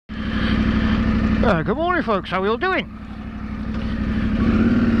Good morning folks, how are you all doing?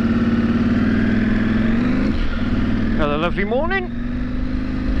 Another lovely morning.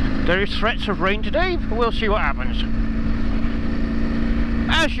 There is threats of rain today, but we'll see what happens.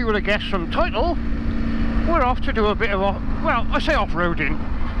 As you will have guessed from the title, we're off to do a bit of, well, I say off-roading,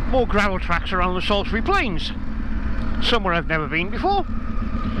 more gravel tracks around the Salisbury Plains. Somewhere I've never been before.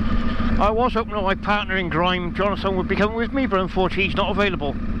 I was hoping that my partner in grime, Jonathan, would be coming with me, but unfortunately he's not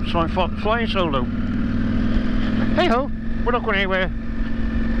available, so I'm flying solo. Hey ho, we're not going anywhere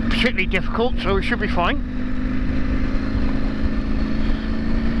particularly difficult, so we should be fine.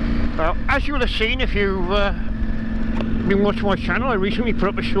 Well, as you will have seen if you've been watching my channel, I recently put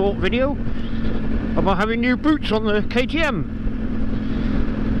up a short video about having new boots on the KTM.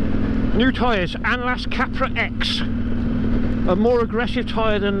 New tyres, Anlas Capra X. A more aggressive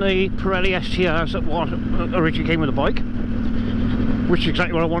tyre than the Pirelli STRs that originally came with the bike. Which is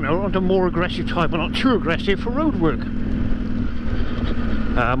exactly what I want. I want a more aggressive tyre, but not too aggressive for road work.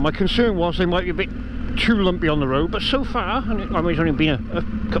 My concern was they might be a bit too lumpy on the road, but so far, and I mean it's only been a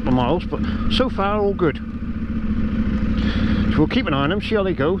couple of miles, but so far all good. So we'll keep an eye on them, see how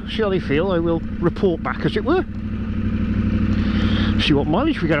they go, see how they feel. I will report back as it were. See what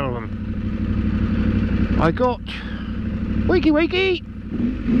mileage we get out of them. I got... Wakey wakey!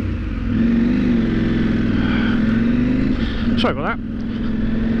 Sorry about that.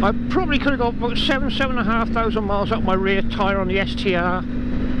 I probably could have got about 7,500 miles out my rear tyre on the STR,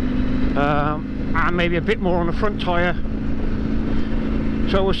 and maybe a bit more on the front tyre.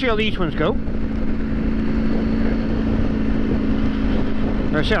 So we'll see how these ones go.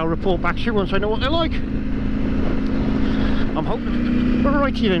 Like I say, I'll report back to you once I know what they're like. I'm hoping.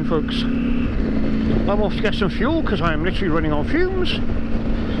 Righty then, folks. I'm off to get some fuel because I am literally running on fumes.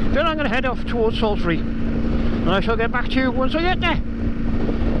 Then I'm going to head off towards Salisbury, and I shall get back to you once I get there.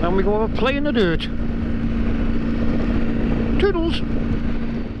 And we go have a play in the dirt. Toodles!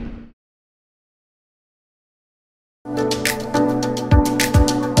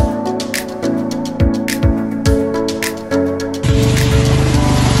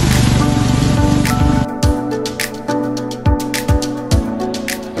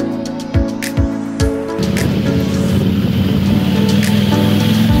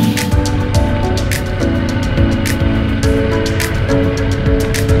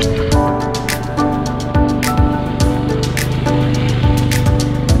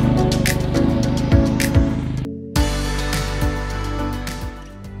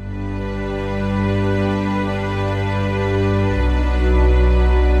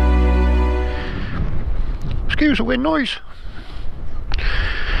 Excuse the wind noise.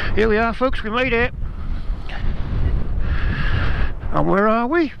 Here we are folks, we made it. And where are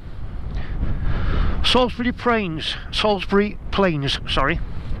we? Salisbury Plains. Salisbury Plains, sorry.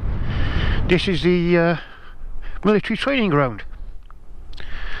 This is the military training ground.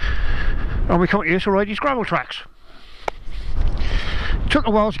 And we come here to ride these gravel tracks. Took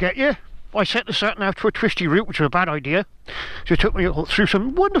a while to get here. I set the sat nav to a twisty route, which was a bad idea. So it took me through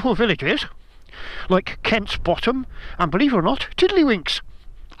some wonderful villages, like Kent's Bottom, and believe it or not, Tiddlywinks.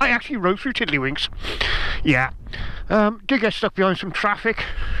 I actually rode through Tiddlywinks. Yeah. Did get stuck behind some traffic,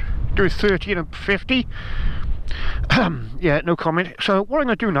 doing 30 and 50. Yeah, no comment. So what I'm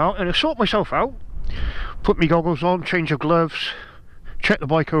going to do now, I'm going to sort myself out, put my goggles on, change of gloves, check the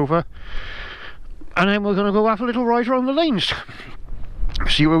bike over, and then we're going to go have a little ride around the lanes.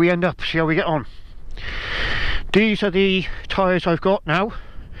 See where we end up, see how we get on. These are the tyres I've got now.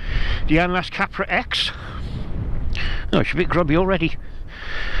 The Anlas Capra X. Oh, it's a bit grubby already,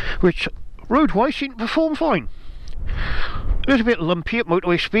 which road-wise seem to perform fine. A little bit lumpy at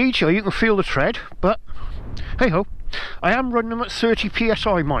motorway speed, so you can feel the tread, but hey ho. I am running them at 30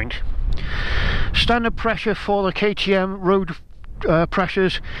 psi, mind. Standard pressure for the KTM road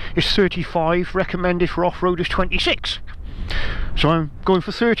pressures is 35, recommended for off-road is 26. So I'm going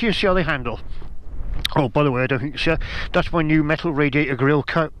for 30 and see how they handle. Oh, by the way, I don't think so. That's my new metal radiator grille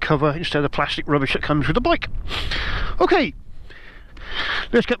cover instead of the plastic rubbish that comes with the bike. Okay,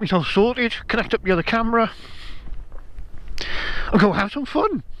 let's get myself sorted, connect up the other camera, and go have some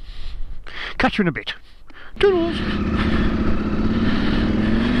fun. Catch you in a bit. Toodles!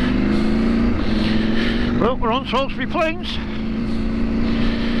 Well, we're on Salisbury Plains.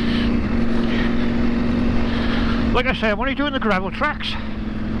 Like I say, I'm only doing the gravel tracks.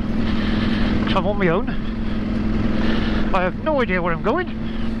 I'm on my own. I have no idea where I'm going,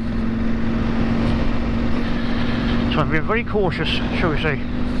 so I'm being very cautious, shall we say.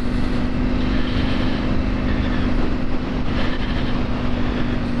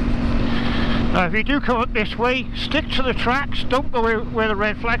 Now if you do come up this way, stick to the tracks, don't go where the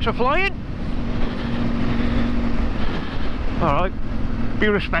red flags are flying. Alright, be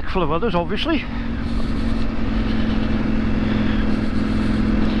respectful of others, obviously.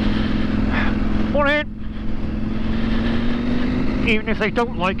 Morning! Even if they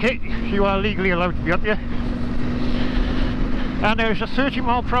don't like it, you are legally allowed to be up here. And there's a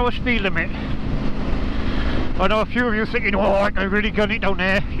 30-mile-per-hour speed limit. I know a few of you thinking, oh, I can really gun it down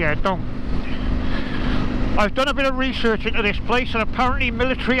there. Yeah, don't. I've done a bit of research into this place, and apparently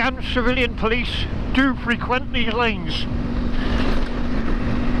military and civilian police do frequent these lanes.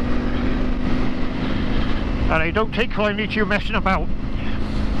 And they don't take kindly to you messing about.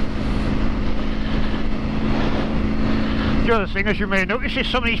 The other thing, as you may notice, is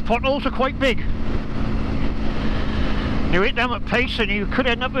some of these potholes are quite big. You hit them at pace and you could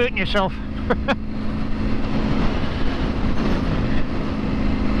end up hurting yourself.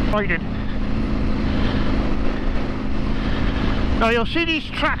 Riding. Now you'll see these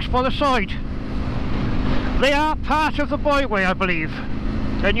tracks by the side. They are part of the byway, I believe.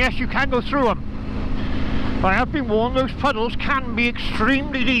 And yes, you can go through them. I have been warned those puddles can be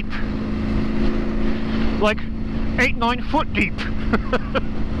extremely deep. Like 8-9 foot deep.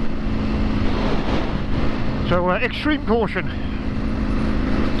 So extreme caution.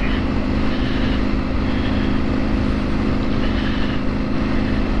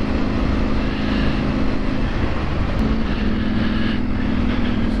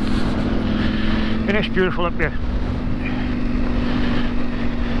 And it's beautiful up here.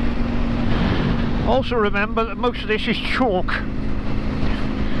 Also remember that most of this is chalk.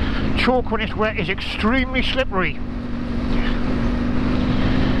 Chalk when it's wet is extremely slippery.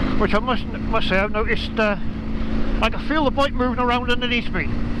 Which I must say I've noticed, I can feel the bike moving around underneath me.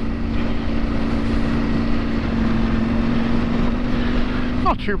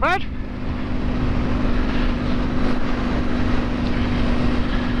 Not too bad.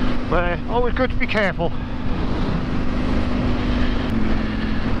 But always good to be careful.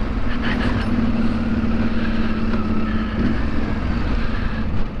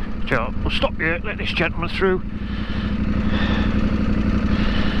 So we'll stop here, let this gentleman through.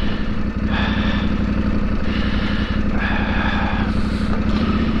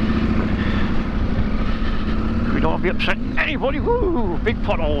 We don't want to be upsetting anybody. Woo! Big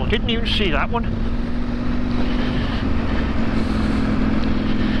pothole. Didn't even see that one.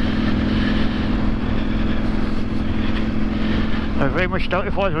 I very much doubt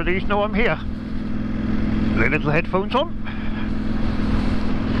if either of these know I'm here. The little headphones on.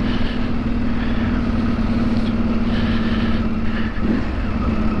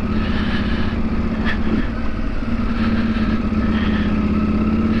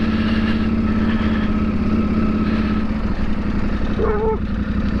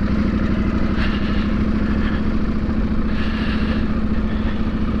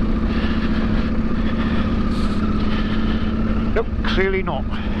 Nope, clearly not.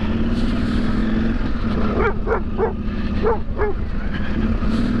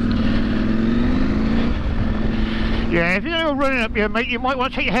 Yeah, if you're going to go running up here, mate, you might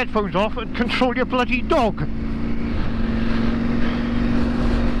want to take your headphones off and control your bloody dog.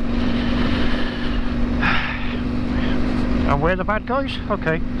 And we're the bad guys?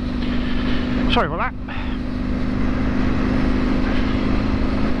 Okay. Sorry about that.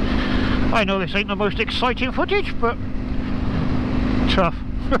 I know this ain't the most exciting footage, but tough.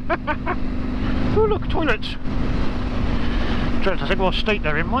 Oh look, toilets. Trying to think what state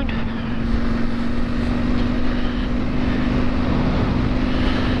they're in, mind.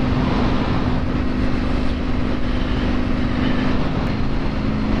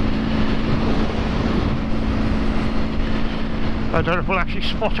 I don't know if we'll actually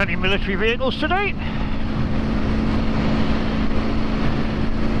spot any military vehicles today.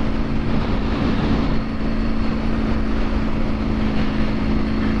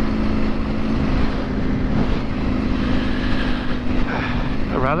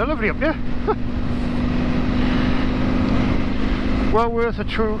 Rather lovely up here. Well worth a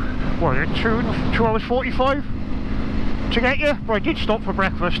 2 hours 45 to get you, but I did stop for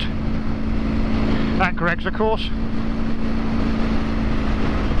breakfast at Greg's, of course.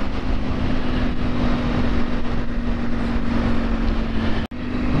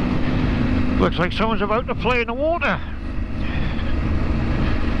 Looks like someone's about to play in the water.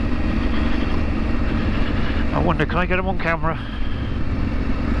 I wonder, can I get him on camera?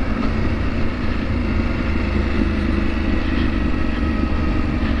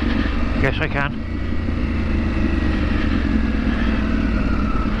 Yes, I can.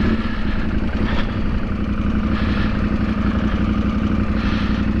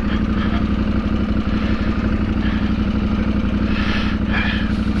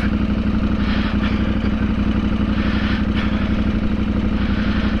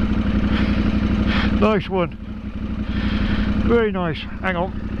 Nice one. Very nice. Hang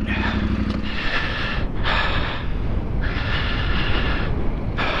on.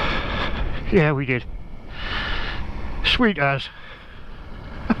 Yeah, we did. Sweet as.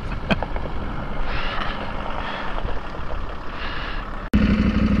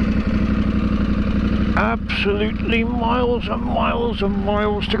 Absolutely miles and miles and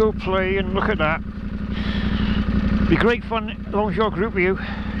miles to go play, and look at that. Be great fun as long as you're a group of you.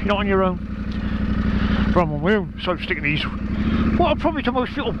 You're not on your own. But I'm on my own, so I'm sticking these. What are probably to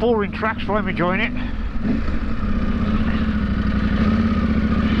most people boring tracks, but I'm enjoying it.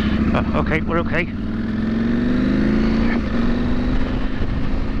 Okay, we're okay.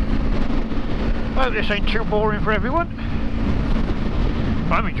 I hope this ain't too boring for everyone.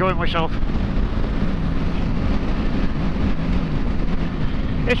 I'm enjoying myself.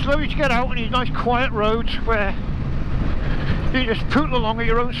 It's lovely to get out on these nice quiet roads where you just poodle along at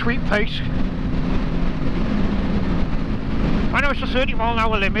your own sweet pace. I know it's a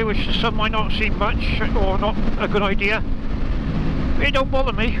 30-mile-an-hour limit, which to some might not seem much or not a good idea. It don't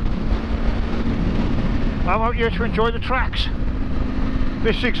bother me. I'm out here to enjoy the tracks.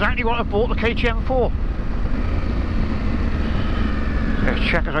 This is exactly what I bought the KTM for. Let's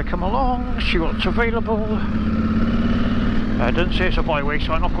check as I come along, see what's available. It doesn't say it's a byway,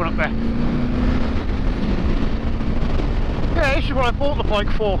 so I'm not going up there. Yeah, this is what I bought the bike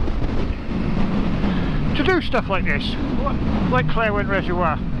for. To do stuff like this, like Clairwen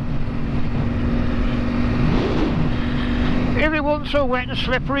Reservoir. If it wasn't so wet and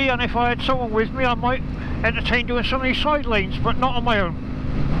slippery, and if I had someone with me, I might entertain doing some of these side lanes, but not on my own.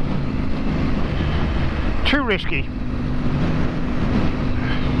 Too risky.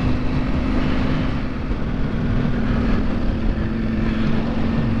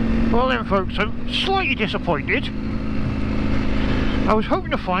 Well then folks, I'm slightly disappointed. I was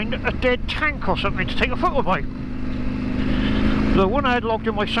hoping to find a dead tank or something to take a photo by. The one I had logged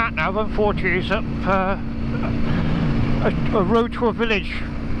in my sat-nav, unfortunately, is up a road to a village.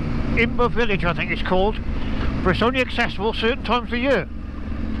 Imber Village, I think it's called. But it's only accessible certain times of the year.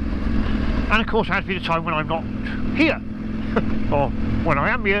 And of course it has to be the time when I'm not here. Or when I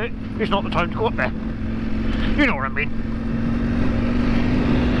am here, it's not the time to go up there. You know what I mean.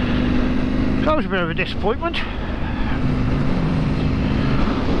 So that was a bit of a disappointment.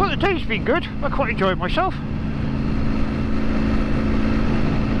 Well, the day's been good. I quite enjoyed myself.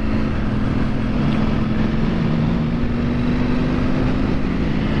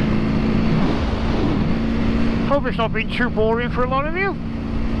 Hope it's not been too boring for a lot of you.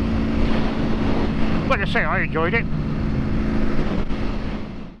 Like I say, I enjoyed it.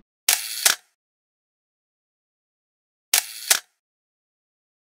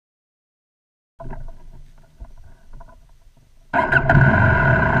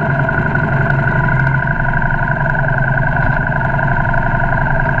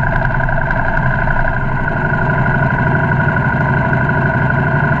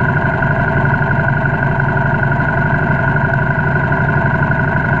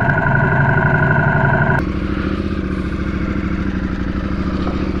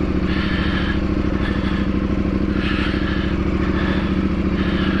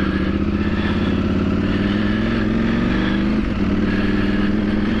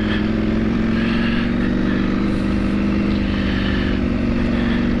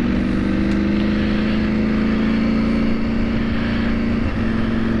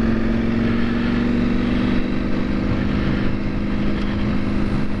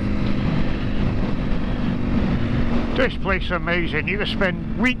 This place is amazing. You can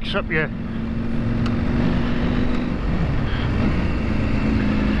spend weeks up here.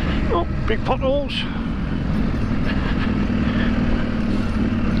 Oh, big potholes.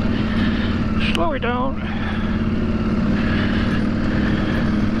 Slow it down.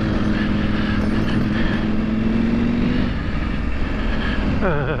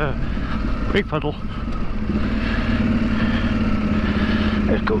 Big puddle.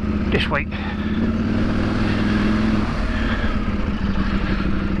 Let's go this way.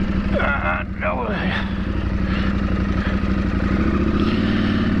 No.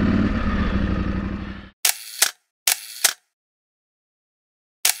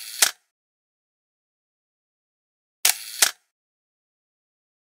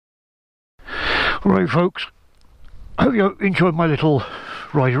 Right folks, I hope you enjoyed my little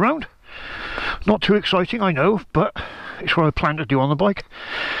ride around. Not too exciting, I know, but it's what I plan to do on the bike.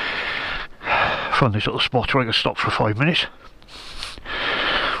 Found this little spot where I can stop for 5 minutes.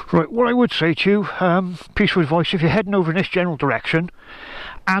 Right, what I would say to you, piece of advice, if you're heading over in this general direction,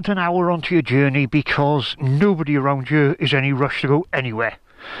 add an hour onto your journey because nobody around you is any rush to go anywhere.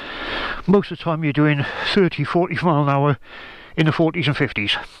 Most of the time you're doing 30, 40 mile an hour in the 40s and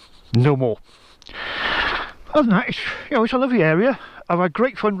 50s, no more. Other than that, it's a lovely area. I've had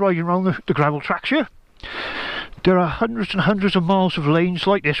great fun riding around the gravel tracks here. There are hundreds and hundreds of miles of lanes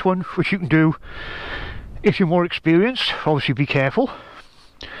like this one, which you can do if you're more experienced. Obviously be careful.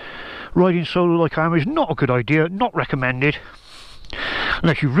 Riding solo like I am is not a good idea, not recommended,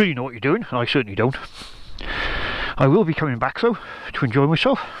 unless you really know what you're doing, and I certainly don't. I will be coming back though, to enjoy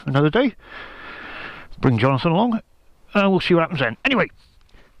myself another day. Bring Jonathan along, and we'll see what happens then. Anyway,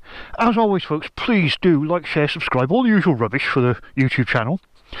 as always folks, please do like, share, subscribe, all the usual rubbish for the YouTube channel.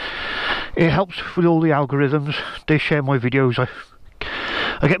 It helps with all the algorithms. They share my videos.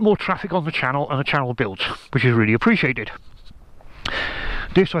 I get more traffic on the channel, and the channel builds, which is really appreciated.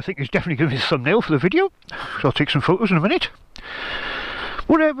 This I think is definitely going to be the thumbnail for the video, so I'll take some photos in a minute.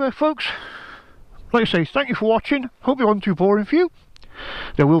 Whatever folks, like I say, thank you for watching. Hope it wasn't too boring for you.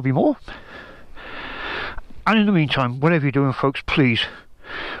 There will be more. And in the meantime, whatever you're doing folks, please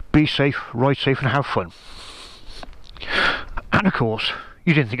be safe, ride safe and have fun. And of course,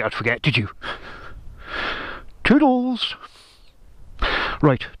 you didn't think I'd forget, did you? Toodles!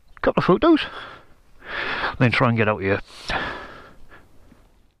 Right, couple of photos, then try and get out here.